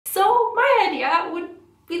idea would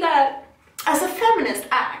be that as a feminist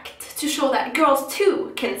act, to show that girls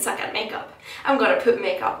too can suck at makeup, I'm gonna put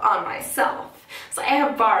makeup on myself. So I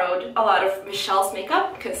have borrowed a lot of Michelle's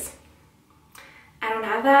makeup because I don't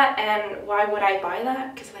have that, and why would I buy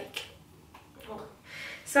that? Because like, oh.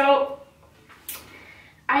 So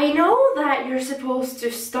I know that you're supposed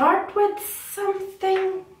to start with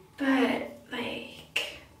something, but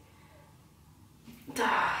like,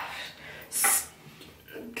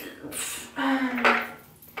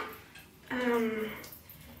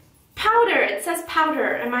 powder. It says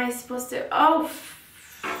powder. Am I supposed to? Oh,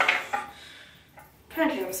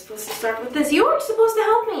 apparently I'm supposed to start with this. You're supposed to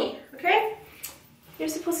help me, okay? You're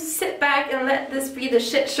supposed to sit back and let this be the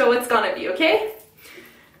shit show it's gonna be, okay?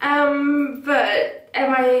 But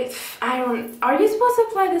am I don't, are you supposed to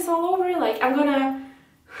apply this all over? Like, I'm gonna...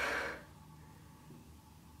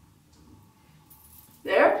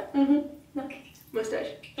 There? Mm-hmm. Okay.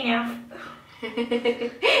 Mustache. Yeah. Finally,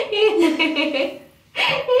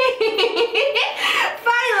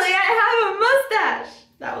 I have a mustache!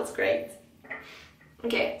 That was great.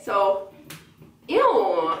 Okay, so...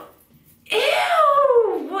 Ew!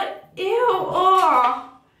 Ew! What? Ew! Oh!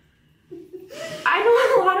 I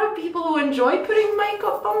know a lot of people who enjoy putting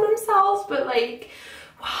makeup on themselves, but like,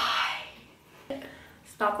 why?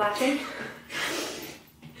 Stop laughing.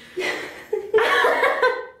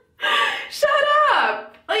 Shut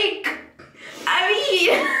up! Like,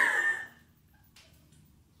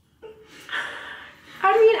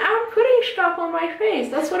 I mean, I'm putting stuff on my face.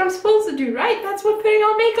 That's what I'm supposed to do, right? That's what putting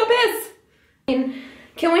on makeup is. I mean,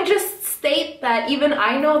 can we just state that even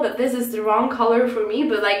I know that this is the wrong color for me,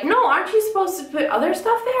 but like, no, aren't you supposed to put other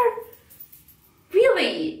stuff there?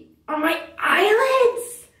 Really? On my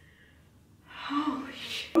eyelids? Oh,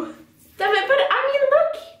 shoot. Damn it, but I mean,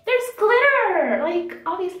 look, there's glitter. Like,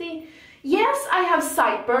 obviously, yes, I have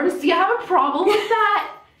sideburns. Do you have a problem with that?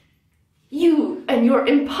 You and your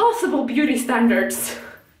impossible beauty standards.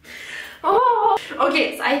 Oh,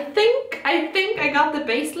 okay, so I think I got the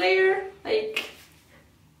base layer, like,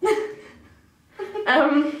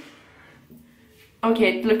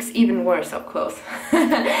 okay, it looks even worse up close.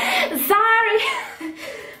 Sorry.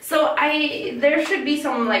 So there should be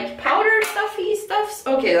some like powder stuffy stuffs.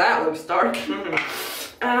 Okay, that looks dark.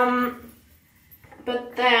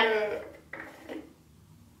 But then,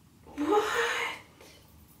 what?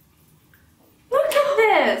 Look at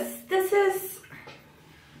this. This is,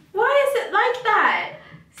 why is it like that?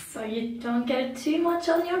 So you don't get too much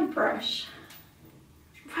on your brush.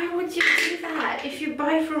 Why would you do that? If you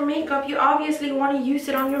buy for makeup, you obviously want to use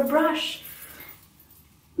it on your brush.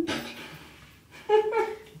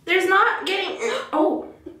 There's not getting... Oh.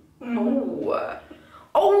 Oh.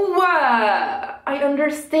 Oh. I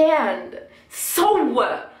understand. So,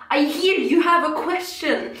 I hear you have a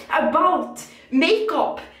question about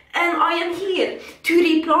makeup, and I am here to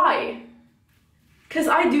reply. Because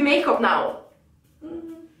I do makeup now.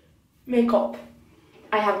 Makeup.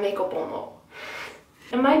 I have makeup on now.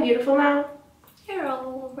 Am I beautiful now? You're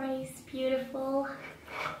always beautiful.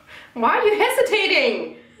 Why are you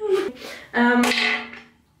hesitating?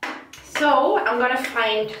 So I'm gonna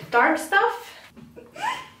find dark stuff.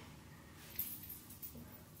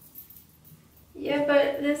 Yeah,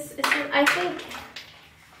 but this isn't, I think,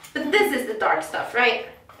 but this is the dark stuff, right?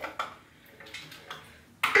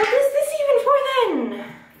 What is this even for then?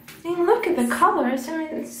 I mean, look at the colors. I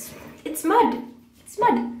mean, it's mud. It's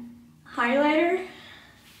mud. Highlighter.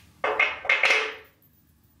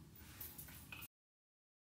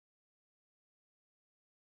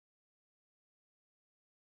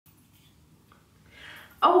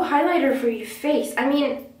 Oh, highlighter for your face. I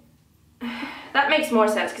mean, that makes more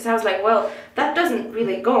sense, because I was like, well, that doesn't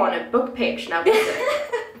really go on a book page now, does it?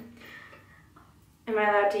 Am I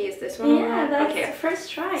allowed to use this one? Yeah, that's okay. the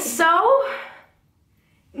first try. So,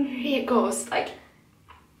 here it goes, like...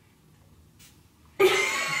 What?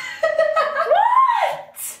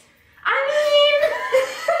 I mean...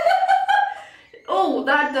 Oh,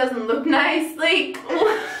 that doesn't look nice, like...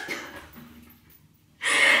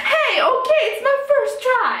 Hey, okay, it's my first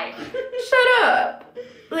try. Shut up.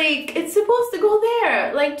 Like, it's supposed to go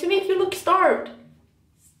there, like, to make you look starved.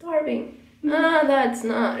 Starving. That's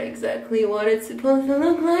not exactly what it's supposed to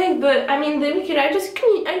look like, but I mean, then can you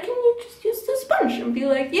just use the sponge and be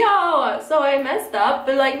like, yo, so I messed up,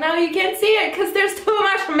 but like, now you can't see it because there's too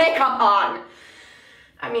much makeup on.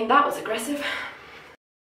 I mean, that was aggressive.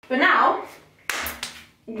 But now,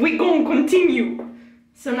 we gonna continue.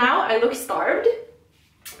 So now I look starved.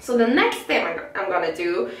 So the next thing I'm gonna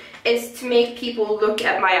do is to make people look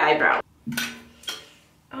at my eyebrow.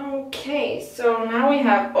 Okay. Okay, so now we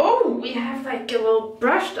have, oh, we have like a little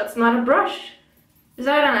brush that's not a brush. Is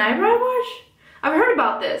that an eyebrow brush? I've heard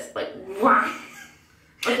about this, like, wow.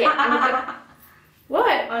 Okay,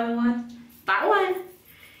 what? Other one. That one.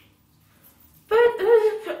 But,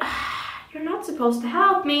 you're not supposed to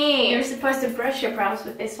help me. You're supposed to brush your brows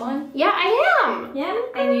with this one. Yeah, I am. Yeah,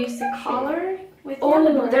 and use the color with the Oh,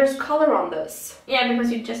 other brush. there's color on this. Yeah,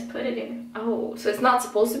 because you just put it in. Oh, so it's not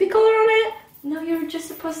supposed to be color on it? No, you're just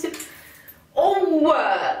supposed to...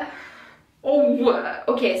 Oh!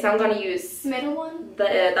 Okay, so I'm gonna use Middle one?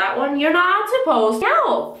 that one. You're not supposed to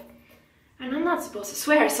help! And I'm not supposed to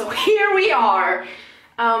swear, so here we are.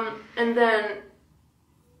 And then...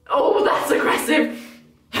 Oh, that's aggressive!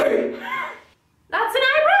 Hey! That's an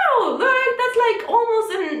eyebrow! Look, that's like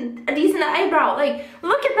almost a decent eyebrow. Like,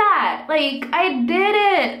 look at that! Like, I did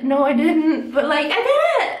it! No, I didn't, but like, I did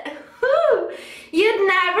it! Woo. You'd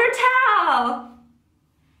never tell!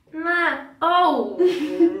 Nah. Oh,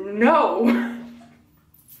 no.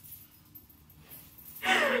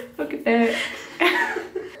 Look at that.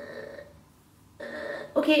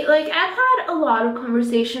 Okay, like, I've had a lot of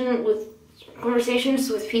conversations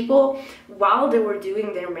with people while they were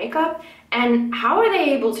doing their makeup, and how are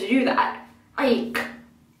they able to do that? Like,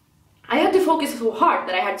 I had to focus so hard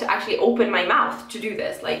that I had to actually open my mouth to do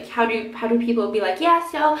this. Like, how do people be like, yeah,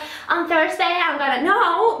 so on Thursday I'm gonna...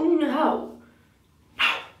 No.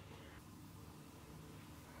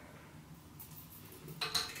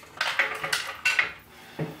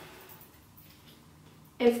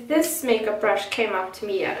 If this makeup brush came up to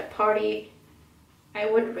me at a party, I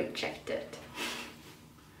would reject it.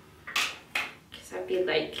 Because I'd be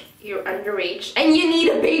like, you're underage and you need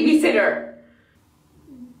a babysitter.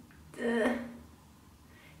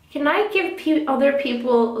 Can I give other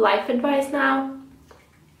people life advice now?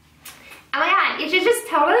 Oh my god, you should just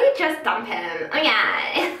totally just dump him. Oh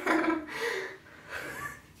yeah.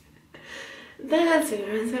 That's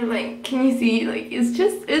like, can you see, like, it's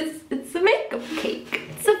a makeup cake.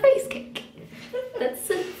 It's a face cake.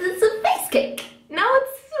 It's a face cake. Now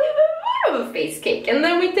it's more of a face cake. And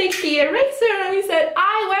then we take the eraser and we said,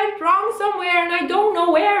 I went wrong somewhere and I don't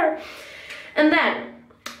know where. And then,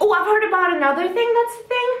 oh, I've heard about another thing that's the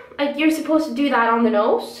thing. Like, you're supposed to do that on the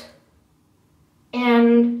nose.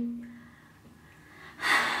 And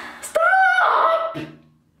stop!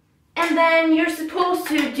 And then you're supposed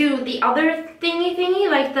to do the other thingy,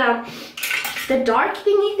 like the dark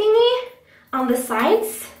thingy on the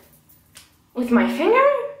sides with my finger.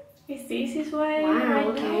 Is this his way? Wow,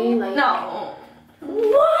 okay, like... No.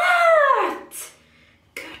 What?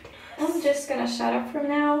 Goodness. I'm just gonna shut up from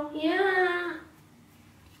now. Yeah.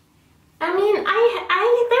 I mean,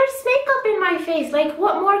 there's makeup in my face. Like,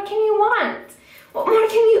 what more can you want? What more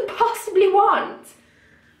can you possibly want?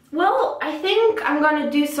 Well, I think I'm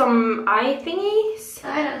gonna do some eye thingies.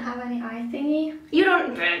 I don't have any eye thingy. You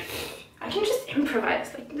don't... I can just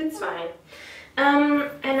improvise, like, it's fine.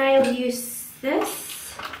 And I'll use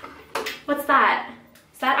this. What's that?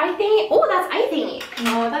 Is that eye thingy? Oh, that's eye thingy.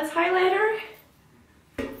 No, that's highlighter.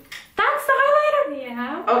 That's the highlighter?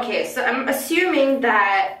 Yeah. Okay, so I'm assuming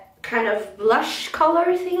that kind of blush color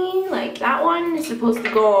thingy, like that one, is supposed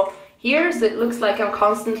to go here, so it looks like I'm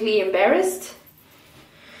constantly embarrassed.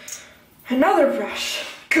 Another brush.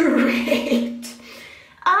 Great.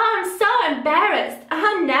 Oh, I'm so embarrassed.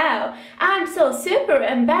 Oh no. I'm so super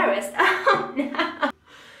embarrassed. Oh no.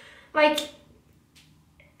 Like,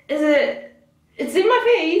 it's in my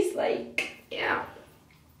face, like, yeah.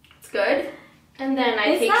 It's good. And then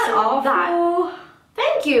I take some of that.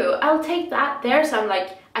 Thank you. I'll take that there. So I'm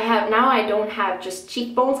like, now I don't have just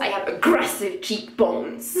cheekbones, I have aggressive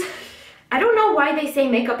cheekbones. I don't know why they say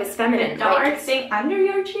makeup is feminine. The dark thing under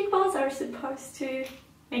your cheekbones are supposed to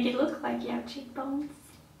make it look like you have cheekbones.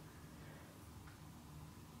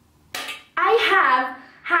 I have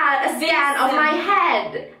had a scan of my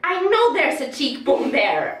head. I know there's a cheekbone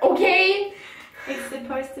there, okay? It's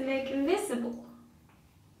supposed to make it visible.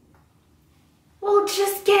 Well,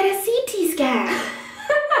 just get a CT scan.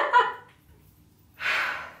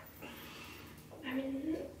 I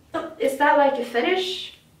mean, is that like a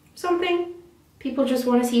fetish? Something? People just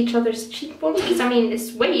want to see each other's cheekbones? Because I mean,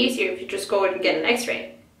 it's way easier if you just go and get an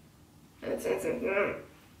x-ray. It's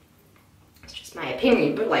just my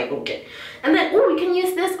opinion, but like, okay. And then, oh, we can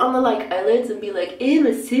use this on the like eyelids and be like, I'm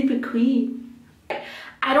a super queen.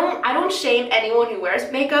 I don't shame anyone who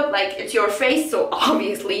wears makeup. Like, it's your face, so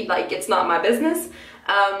obviously, like, it's not my business.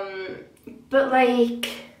 But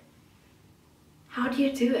like, how do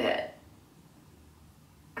you do it?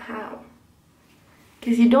 How?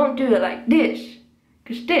 Because you don't do it like this.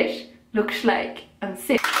 Because this looks like I'm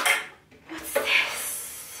sick. What's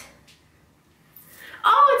this?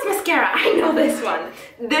 this one.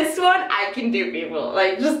 This one I can do, people.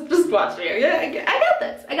 Like, just watch me. Yeah, I got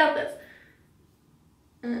this. I got this.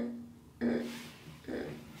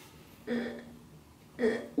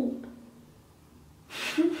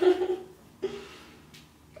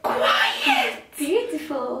 Quiet.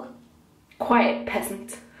 Beautiful. Quiet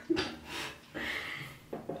peasant.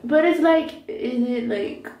 But it's like, is it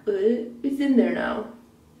like, it's in there now.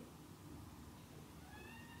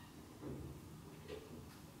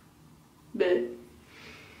 But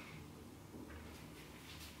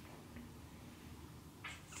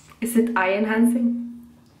is it eye enhancing?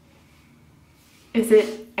 Is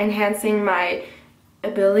it enhancing my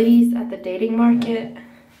abilities at the dating market?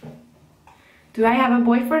 Do I have a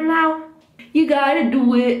boyfriend now? You gotta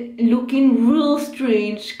do it looking real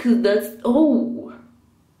strange, cause that's, oh.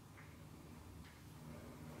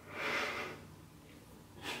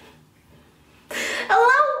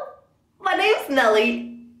 Hello, my name's Nelly.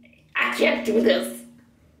 I can't do this.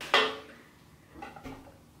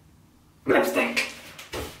 Lipstick.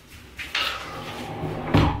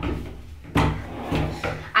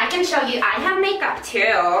 I can show you, I have makeup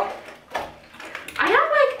too. I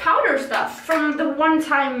have like powder stuff from the one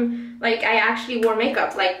time like I actually wore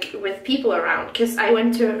makeup like with people around, because I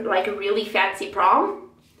went to like a really fancy prom.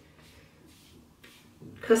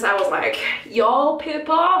 Because I was like, yo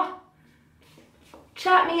people,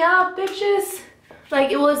 chat me up bitches.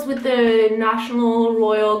 Like it was with the National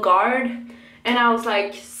Royal Guard, and I was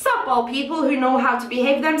like, sup all people who know how to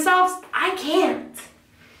behave themselves? I can't.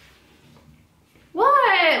 What?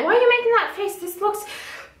 Why are you making that face? This looks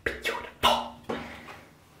beautiful.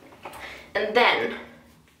 And then,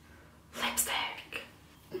 lipstick.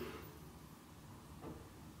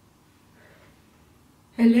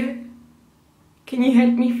 Hello? Can you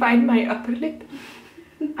help me find my upper lip?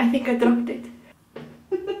 I think I dropped it.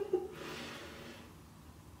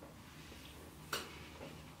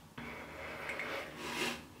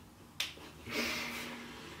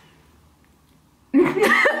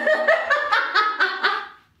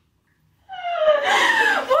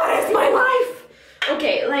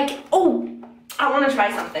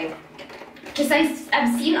 Try something, because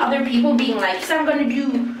I've seen other people being like, so I'm gonna do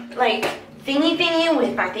like thingy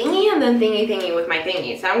with my thingy and then thingy with my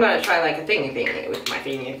thingy, so I'm gonna try like a thingy with my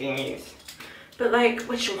thingies, but like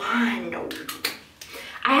which one? No.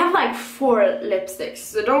 I have like 4 lipsticks,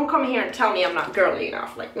 so don't come here and tell me I'm not girly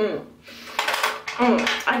enough. Like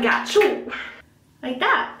I got you like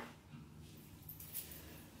that.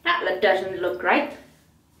 That doesn't look right.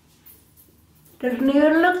 Doesn't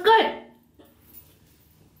even look good.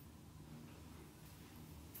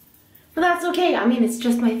 But that's okay, I mean, it's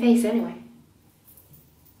just my face anyway.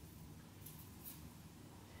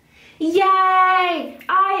 Yay!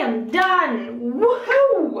 I am done!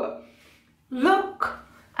 Woohoo! Look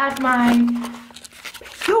at my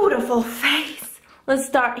beautiful face. Let's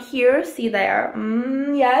start here, see there.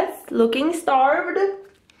 Yes, looking starved.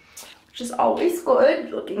 Which is always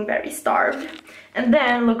good, looking very starved. And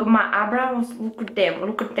then look at my eyebrows, look at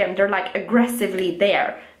them, they're like aggressively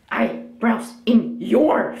there. Eyebrows in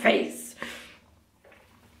your face.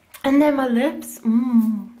 And then my lips,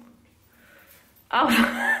 Oh,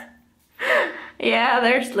 yeah,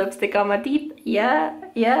 there's lipstick on my teeth. Yeah,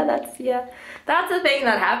 that's a thing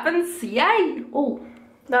that happens. Yay! Oh,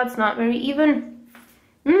 that's not very even.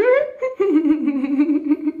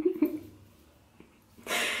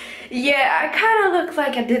 Yeah, I kind of look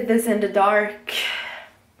like I did this in the dark.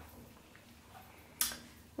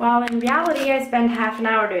 Well, in reality, I spent half an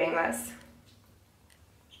hour doing this.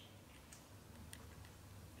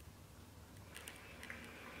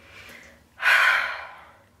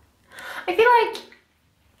 I feel like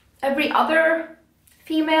every other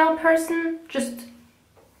female person just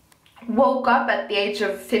woke up at the age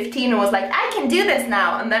of 15 and was like, I can do this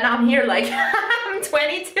now. And then I'm here like, I'm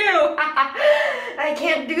 22. I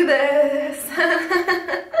can't do this.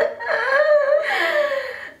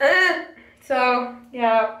 So,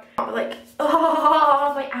 yeah. Like,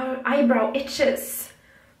 oh, my eyebrow itches.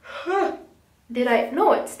 Did I?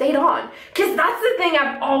 No, it stayed on. Because that's the thing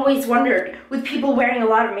I've always wondered with people wearing a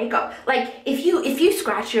lot of makeup. Like, if you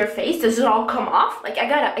scratch your face, does it all come off? Like, I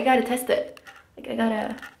gotta test it. Like, I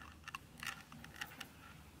gotta...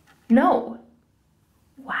 No.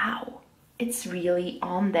 Wow. It's really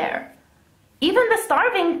on there. Even the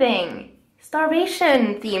starving thing.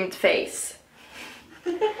 Starvation themed face.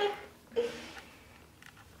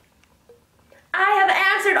 I have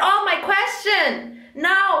answered all my questions.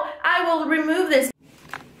 Now I will remove this.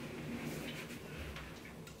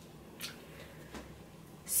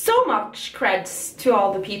 So much creds to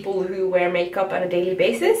all the people who wear makeup on a daily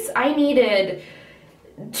basis. I needed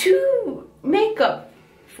 2 makeup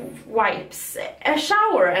wipes, a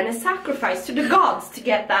shower, and a sacrifice to the gods to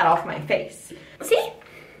get that off my face. See?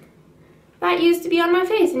 That used to be on my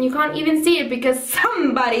face and you can't even see it because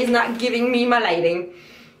somebody's not giving me my lighting.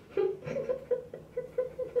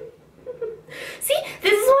 See,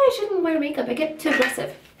 this is why I shouldn't wear makeup. I get too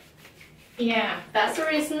aggressive. Yeah, that's the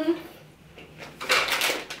reason.